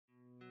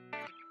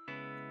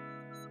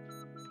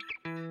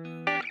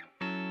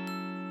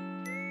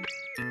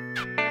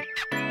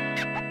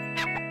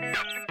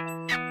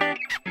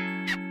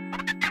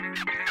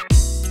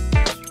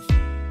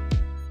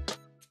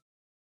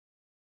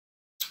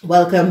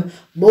Welkom,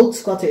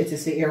 BOOGSCHUTTER. Het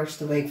is de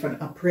eerste week van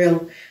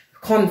april.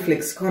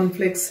 Conflicts.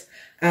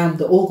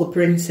 De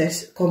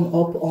ogenprinses komt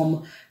op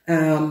om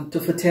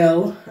te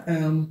vertellen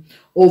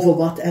over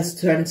wat is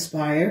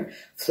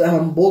transpired.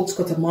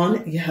 BOOGSCHUTTER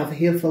man, je hebt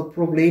heel veel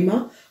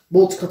problemen.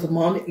 BOOGSCHUTTER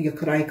man, je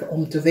krijgt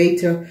om te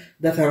weten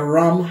dat een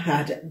ram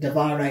had de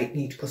waarheid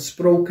niet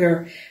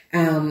gesproken.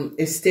 Een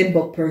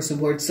Steenbok person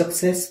wordt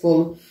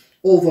succesvol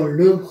over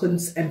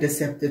leugens en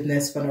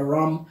deceptiveness van een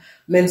ram.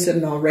 Mensen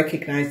nou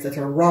recognize dat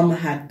een ram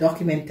had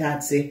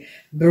documentatie,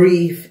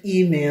 brief,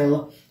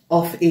 e-mail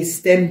of een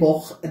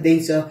Steenbok.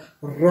 Deze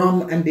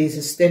ram en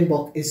deze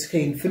Steenbok is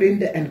geen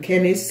vrienden en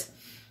kennis.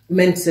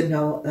 Mensen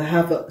nou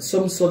hebben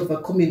some sort of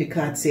a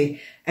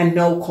communicatie en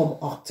nou kom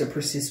achter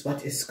precies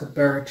wat is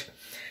gebeurd.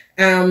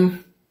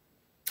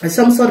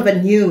 Some sort of a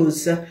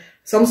news,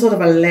 some sort of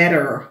a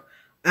letter.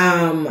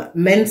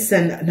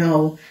 Mensen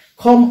nou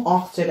come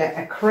achter that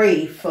a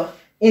crave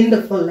in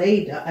the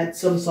verleden at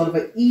some sort of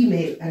an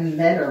email and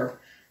letter.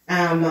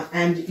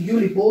 And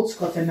jullie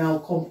boodschappen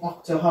now come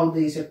achter how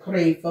deze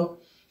crave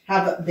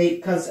have they,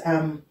 because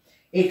a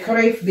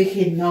crave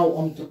begint nou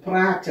om te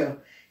praten.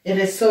 Het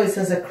is zoiets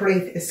als een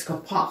crave is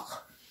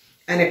kapot.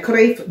 En een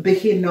crave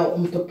begint nou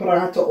om te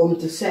praten, om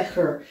te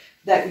zeggen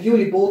dat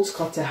jullie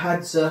boodschappen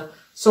had ze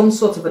some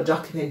sort of a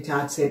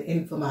documentatie en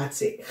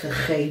informatie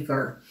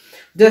gegeven.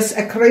 Dus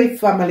een crave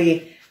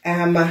family,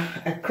 een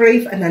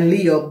crave en een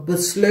Leo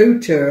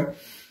besluiten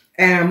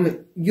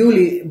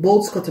jullie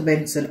boodschappen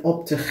mensen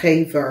op te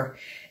geven.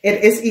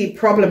 Het is een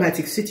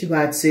problematische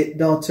situatie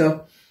dat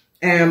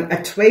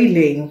een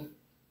tweeling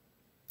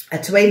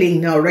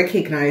nou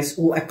recognize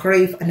hoe een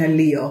crave en een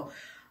Leo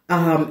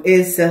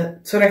is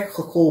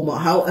terechtgekomen.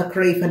 How a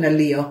crave and a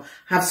Leo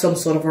have some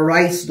sort of a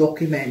reis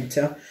document.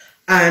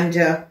 And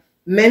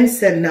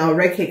mensen now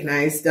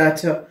recognize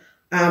dat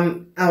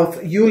of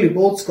jullie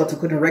boodschappen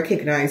kunnen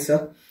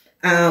recognize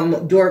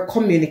door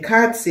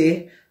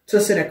communicatie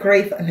tussen een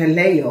crave en een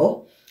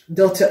Leo,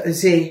 dat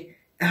ze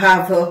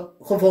hebben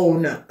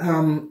gewoon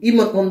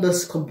iemand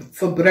anders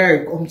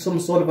gebruikt om some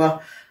sort of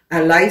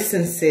a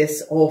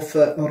licenses of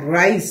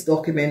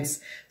reisdocuments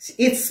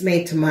iets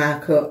mee te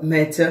maken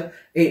met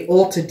een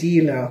auto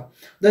dealer.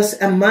 Dus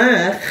een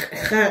maag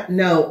gaat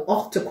nou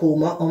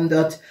achterkomen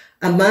omdat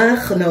een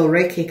maag nou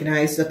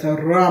recognize dat de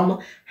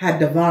ram had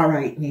de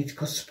waarheid niet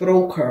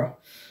gesproken.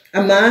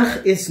 Een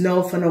maag is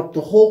nou van op de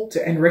hoogte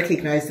en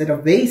recognize dat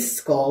een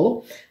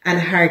weeskal en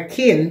haar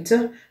kind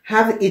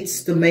hebben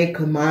iets te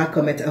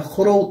maken met een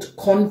groot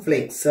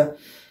conflict.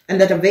 En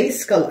dat een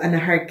weeskal en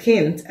haar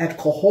kind had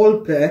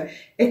geholpen,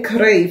 ik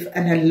kreeg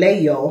en een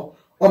Leo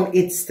om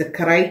iets te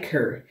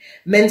krijgen.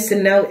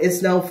 Mensen nou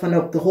is nou van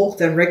op de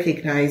hoogte en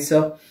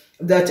recognize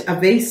dat een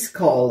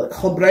weeskal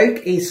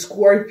gebruikt een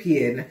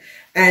scorpion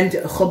en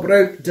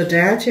gebruikt de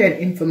data en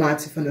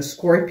informatie van de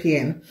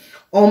scorpion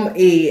om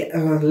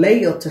een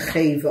Leo te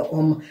geven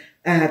om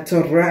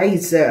te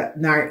reizen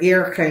naar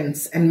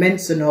ergens. En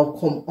mensen nou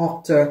komen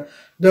achter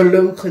de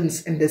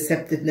leugens en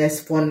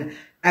deceptiveness van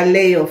een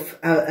Leo,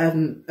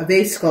 een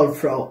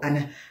weeskalvrouw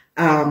en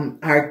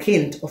haar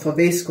kind of een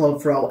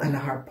weeskalvrouw en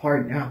haar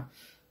partner.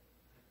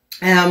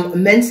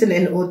 Mensen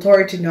in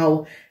authority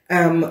nou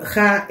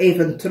ga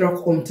even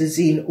terug om te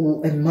zien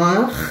hoe een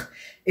maag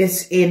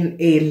is in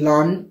een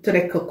land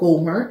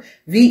terechtgekomen.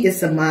 Wie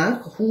is een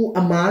maag? Hoe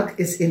een maag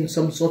is in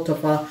some sort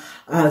of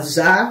a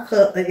zaak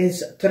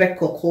is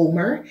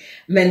terechtgekomen.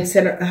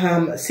 Mensen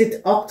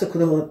zitten achter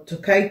te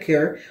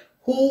kijken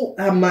hoe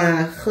een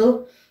maag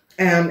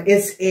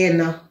is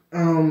in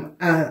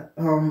a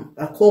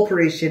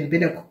corporation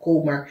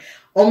binnengekomen.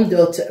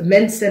 Omdat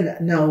mensen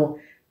nou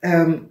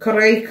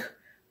krijgen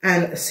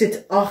en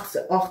zit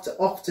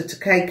achter te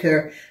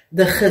kijken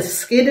de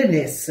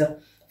geschiedenis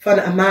van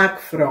een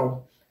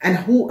maakvrouw.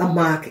 En hoe een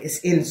maak is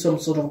in some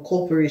sort of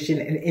corporation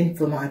en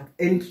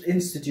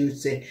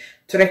institutie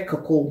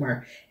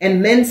terechtgekomen.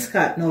 En mens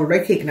gaat nou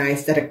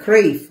recognize dat een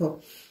crave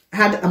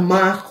had een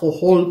maak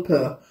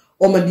geholpen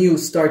om een nieuw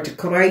start te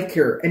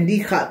krijgen. En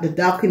die gaat de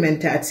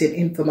documentatie en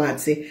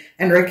informatie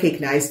en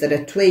recognize dat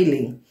een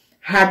tweeling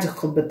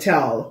had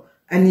betaald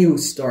een nieuw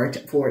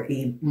start voor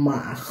een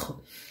maag.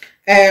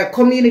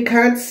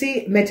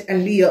 Communicatie met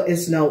een Leo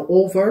is nou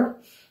over.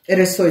 Het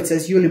is zoiets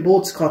als jullie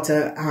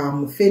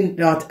boodschappen vinden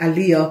dat een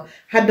Leo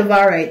had de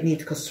waarheid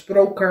niet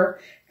gesproken.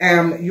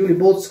 Jullie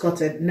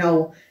boodschappen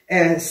nou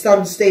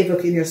staan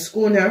stevig in je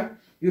schoenen.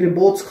 Jullie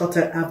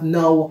boodschappen hebben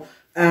nou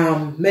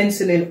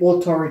mensen in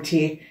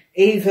authority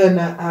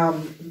even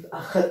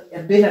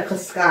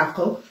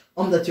binnengeschakeld.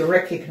 Omdat je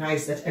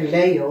recognize dat een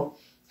Leo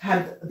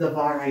had de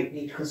waarheid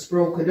niet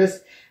gesproken. Dus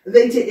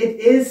weet je, het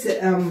is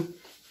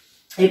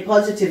een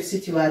positieve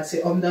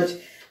situatie, omdat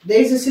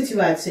deze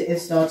situatie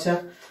is dat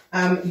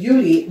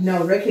jullie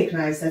now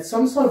recognize that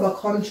some sort of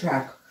a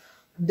contract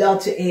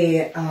dat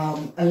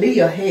een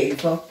Leo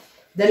heeft,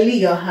 de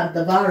Leo had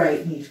de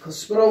waarheid niet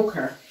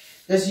gesproken.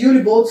 Dus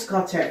jullie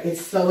boodschappen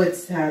is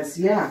zoiets als,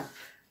 ja,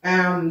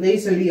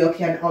 deze Leo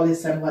kan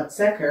alles en wat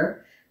zeggen,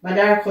 maar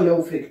daar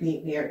geloof ik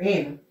niet meer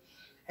in.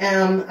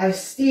 Een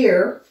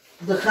stier,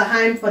 de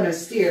geheim van een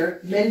stier,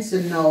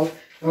 mensen nou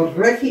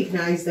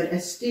recognize that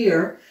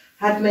Esther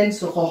had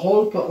mensen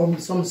geholpen om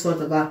some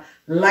sort of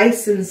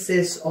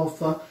licenses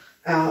of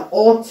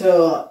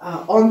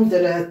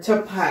anderen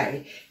te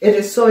pay. Het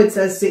is zoiets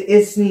als ze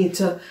is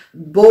niet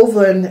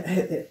boven,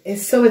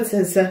 is zoiets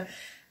als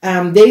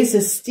deze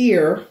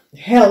stier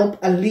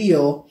help a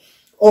Leo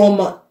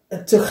om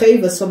te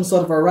geven some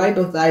sort of a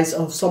rijbewijs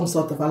of some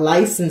sort of a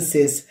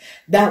licenses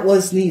that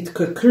was niet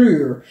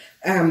gekregen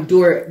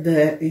door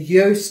de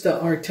juiste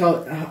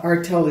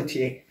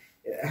artology.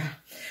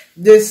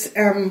 Dus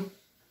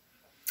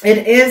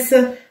het is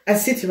een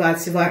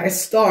situatie waar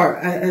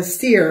een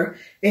stier,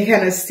 ik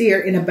ga een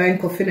stier in een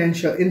bank of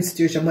financial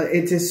institution, maar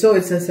het is zo,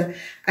 het is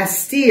een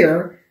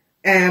stier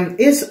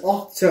is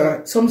achter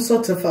some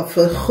sort of a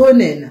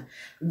vergunning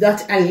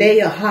dat een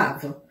leer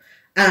heeft.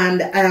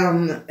 En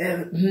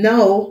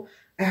nou,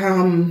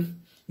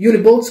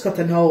 jullie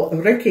boodschappen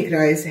nou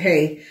recognize,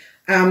 hey,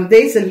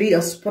 deze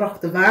leer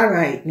sprak de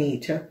waarheid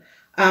niet.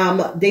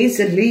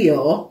 Deze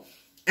leer,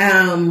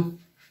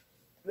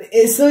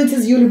 so it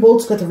is jullie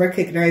boodschap to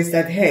recognize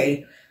that,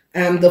 hey,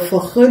 de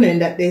vergunning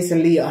dat deze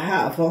leer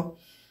hebben.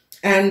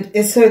 En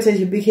it's so that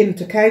je begint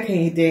te kijken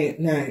en je denkt,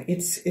 nee,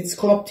 it's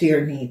klopt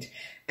hier niet.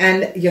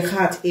 En je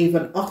gaat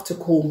even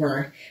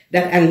achterkomen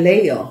dat een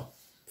leer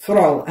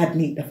vooral had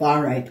niet de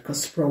waarheid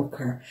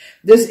gesproken.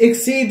 Dus ik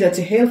zie dat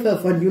heel veel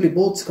van jullie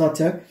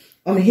boodschappen,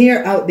 om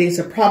hier uit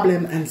deze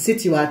probleem en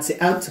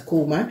situatie uit te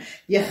komen,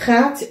 je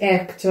gaat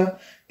echt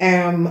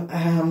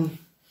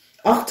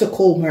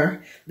achterkomen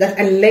dat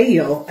een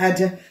leer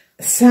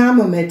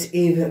samen met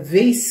een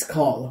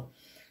weeskaal.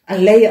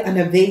 Een leer en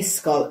een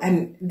weeskaal.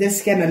 En dit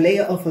is geen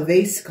leer of een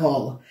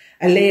weeskaal.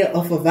 Een leer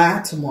of een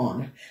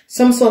waterman.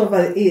 Some sort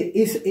of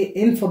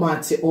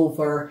informatie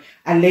over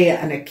een leer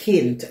en een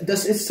kind.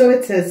 Dus het is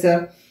zoiets als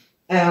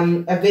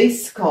een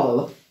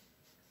weeskaal.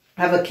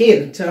 Have een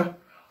kind.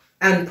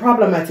 Een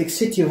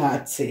problematische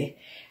situatie.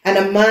 En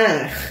een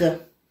maag.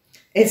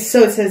 Is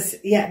zoiets als,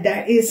 ja,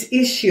 daar is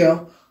issue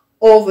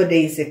over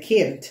deze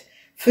kind.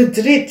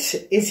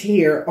 Verdriet is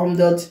hier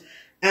omdat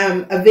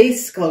een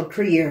weeskaal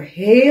creëert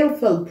heel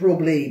veel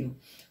problemen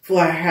voor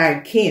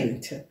haar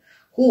kind.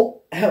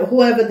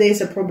 Hoever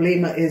deze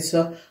problemen is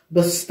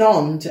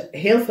bestand,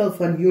 heel veel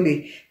van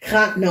jullie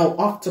gaat nou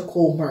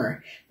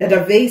achterkomen dat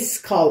een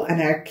weeskaal en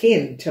haar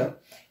kind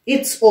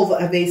iets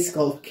over een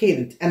weeskaal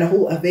kind en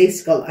hoe een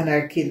weeskaal en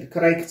haar kind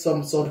krijgt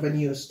some sort of a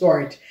new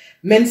start.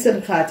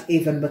 Mensen gaan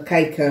even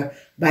bekijken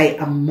bij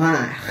een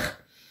maag.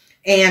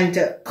 En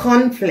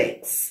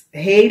conflicts,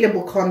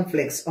 heleboel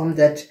conflicts,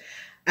 omdat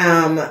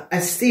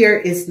een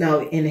stier is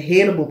nou in een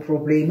heleboel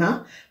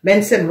problemen.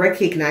 Mensen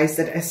recognize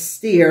dat een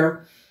stier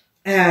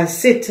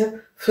zit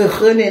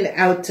vergunning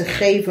uit te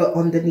geven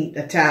onderneath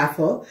de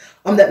tafel.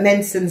 Omdat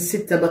mensen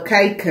zitten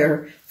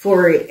bekijken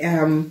voor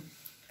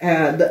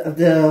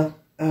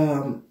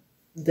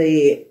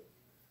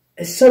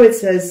so it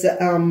says,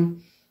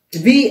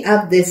 we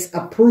have this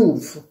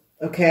approve,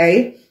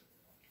 okay?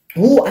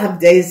 Hoe heeft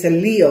deze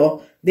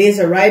Leo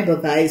deze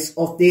rijbewijs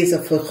of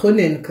deze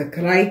vergunning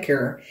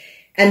gekregen?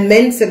 En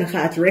mensen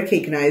gaan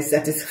recognize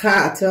dat het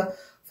gaat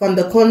van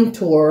de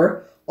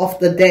contour of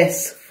the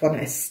desk van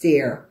een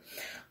stier.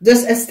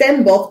 Dus een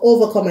stembok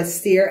overkomt een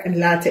stier en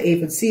laat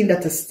even zien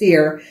dat de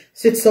stier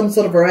zit some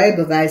sort of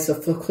rijbewijs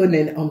of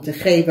vergunning om te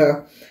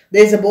geven.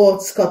 Deze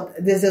boodschap,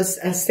 deze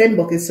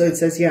stembok is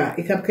zoiets als, ja,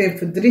 ik heb geen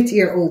verdriet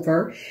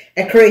hierover.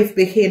 Ik kreeg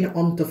begin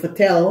om te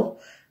vertellen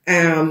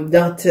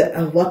dat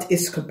wat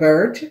is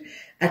gebeurd.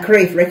 Ik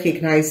kreeg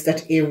recognize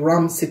dat een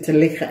ram zit te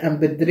liggen en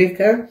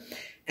bedriegen.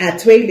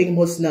 Tweeling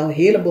moest nou een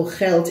heleboel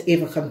geld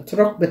even gaan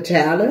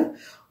terugbetalen.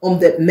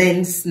 Omdat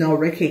mens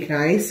nou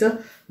recognize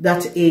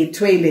dat een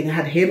tweeling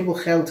had heleboel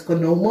geld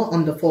genomen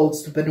om de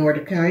volste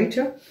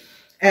benodigheid.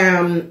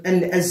 En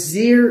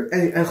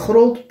een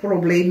groot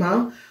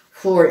probleem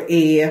voor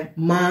een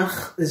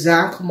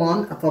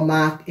maagzaakman of een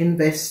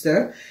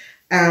maaginvestor.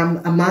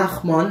 Een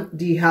maagman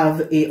die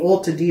heeft een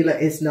auto dealer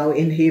is nou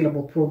in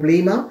heleboel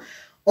problemen.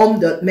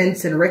 Omdat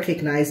mensen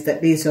recognize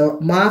dat deze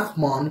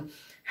maagman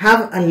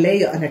heeft een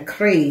leer en een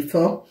kreeg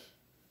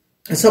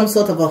some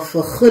sort of a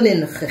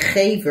vergunning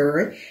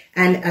gegeven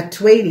en een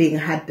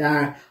tweeling had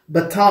daar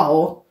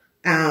betaald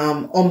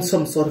om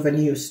some sort of a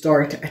new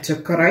start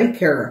te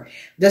krijgen.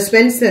 Dus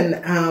mensen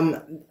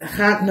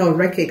gaan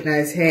nou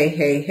recognize,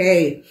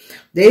 hey,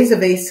 deze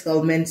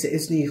weeskaal mensen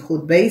is niet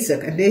goed bezig.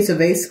 En deze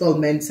weeskaal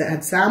mensen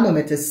had samen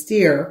met de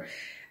stier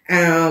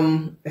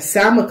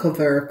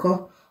samengewerkt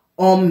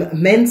om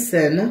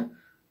mensen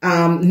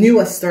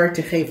nieuwe start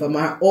te geven,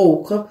 maar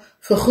ook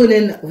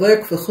vergunning,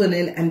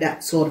 werkvergunning en dat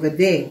soort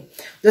dingen.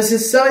 Dus het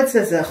is zoiets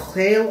als een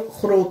heel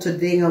grote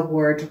dingen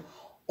wordt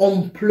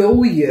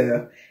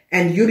ontplooien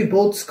en jullie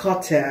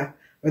boodschappen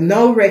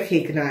nou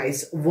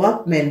recognize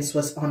wat mens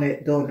was aan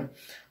het doen.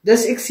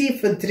 Dus ik zie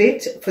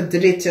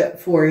verdriet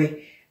voor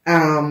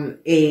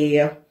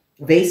een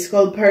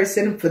weeskaal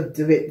person,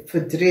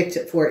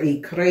 verdriet voor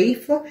een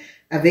kreef,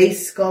 een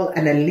weeskaal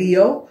en een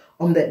Leo.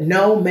 Omdat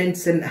nou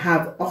mensen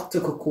hebben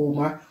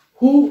achtergekomen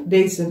hoe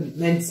deze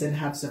mensen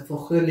hebben ze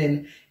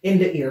vergunning in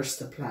de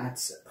eerste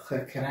plaats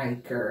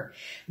krijger.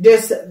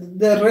 Dus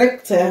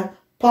direct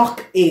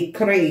pak ik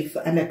kreef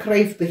en de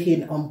kreef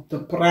begint om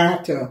te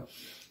praten.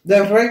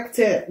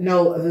 Direct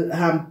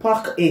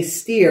pak ik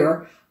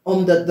stier,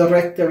 omdat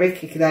direct te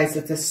recognize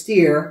dat de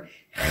stier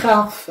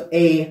gaf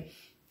een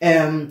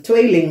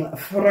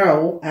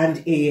tweelingvrouw en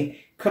een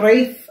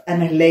kreef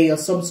en een leeuw,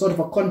 some sort of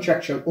a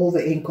contractual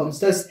overeenkomst.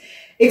 Dus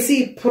ik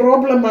zie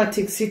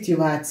problematische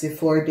situatie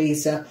voor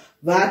deze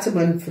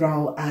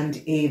watermanvrouw en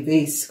een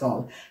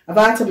weeskal. Een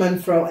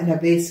watermanvrouw en een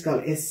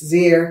weeskal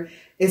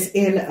is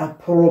in een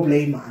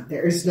probleem.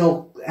 Er is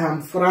no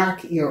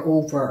vraag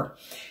hierover.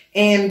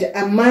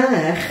 En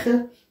maar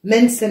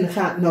mensen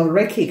gaan nou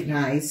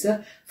recognize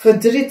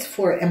verdriet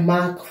voor een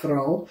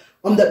maakvrouw,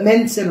 omdat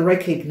mensen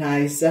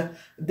recognize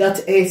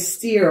dat een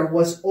stier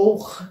was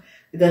ook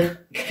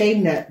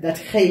degene dat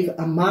geeft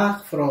een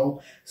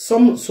maagvrouw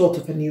some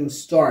sort of a new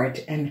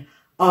start en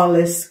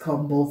alles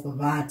komt boven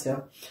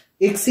water.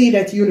 Ik zie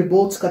dat jullie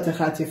boodschappen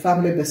gaat je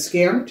familie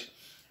beschermd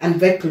en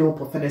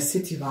weglopen van de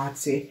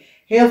situatie.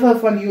 Heel veel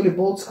van jullie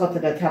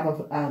boodschappen dat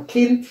hebben een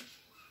kind,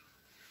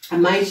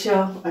 een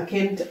meisje, een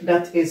kind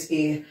dat is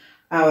een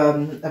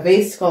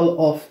weeskal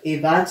of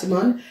een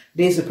waterman.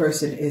 Deze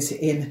persoon is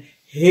in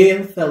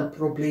heel veel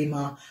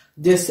problemen.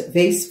 Dus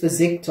wees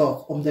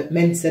voorzichtig, omdat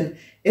mensen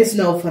is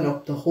nou van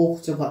op de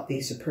hoogte wat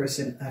deze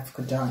persoon heeft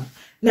gedaan.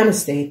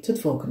 Namaste, tot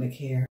volgende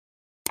keer.